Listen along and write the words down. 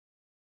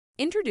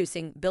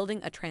Introducing Building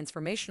a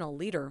Transformational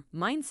Leader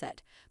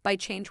Mindset by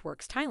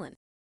ChangeWorks Thailand.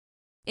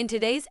 In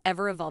today's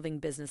ever-evolving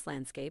business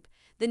landscape,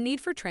 the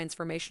need for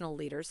transformational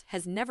leaders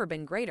has never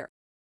been greater.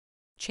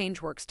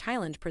 ChangeWorks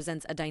Thailand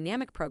presents a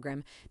dynamic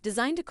program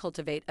designed to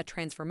cultivate a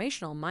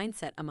transformational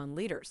mindset among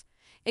leaders,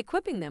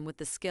 equipping them with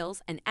the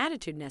skills and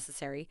attitude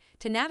necessary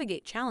to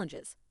navigate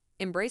challenges,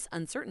 embrace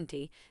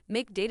uncertainty,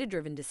 make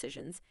data-driven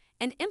decisions,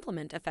 and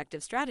implement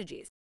effective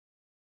strategies.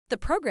 The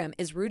program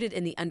is rooted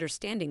in the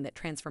understanding that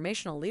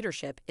transformational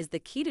leadership is the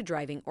key to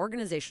driving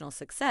organizational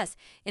success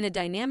in a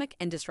dynamic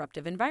and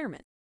disruptive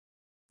environment.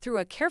 Through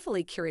a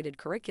carefully curated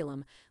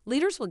curriculum,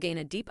 leaders will gain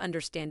a deep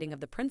understanding of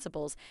the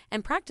principles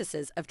and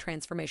practices of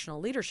transformational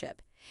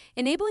leadership,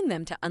 enabling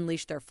them to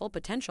unleash their full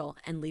potential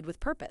and lead with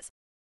purpose.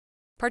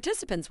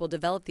 Participants will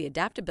develop the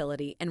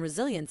adaptability and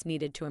resilience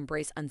needed to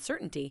embrace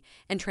uncertainty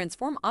and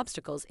transform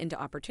obstacles into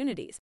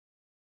opportunities.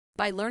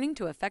 By learning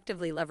to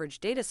effectively leverage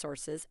data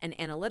sources and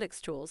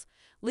analytics tools,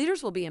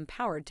 leaders will be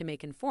empowered to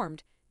make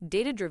informed,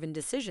 data-driven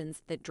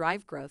decisions that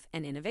drive growth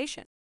and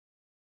innovation.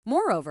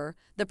 Moreover,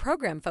 the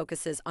program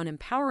focuses on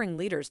empowering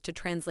leaders to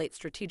translate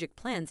strategic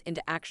plans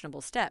into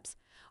actionable steps,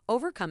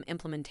 overcome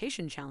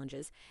implementation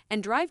challenges,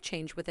 and drive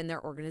change within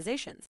their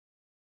organizations.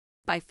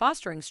 By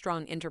fostering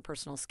strong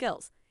interpersonal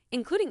skills,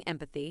 including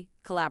empathy,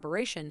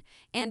 collaboration,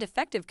 and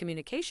effective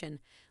communication,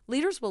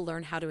 leaders will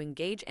learn how to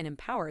engage and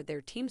empower their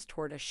teams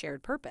toward a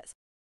shared purpose.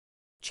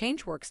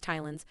 ChangeWorks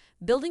Thailand's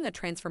Building a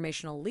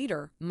Transformational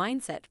Leader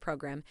Mindset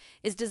program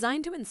is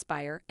designed to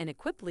inspire and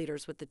equip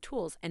leaders with the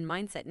tools and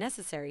mindset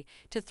necessary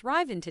to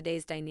thrive in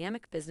today's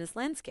dynamic business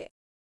landscape.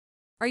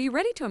 Are you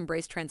ready to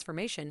embrace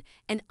transformation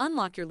and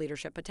unlock your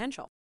leadership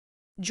potential?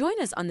 Join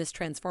us on this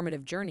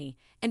transformative journey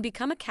and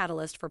become a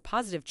catalyst for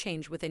positive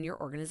change within your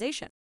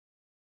organization.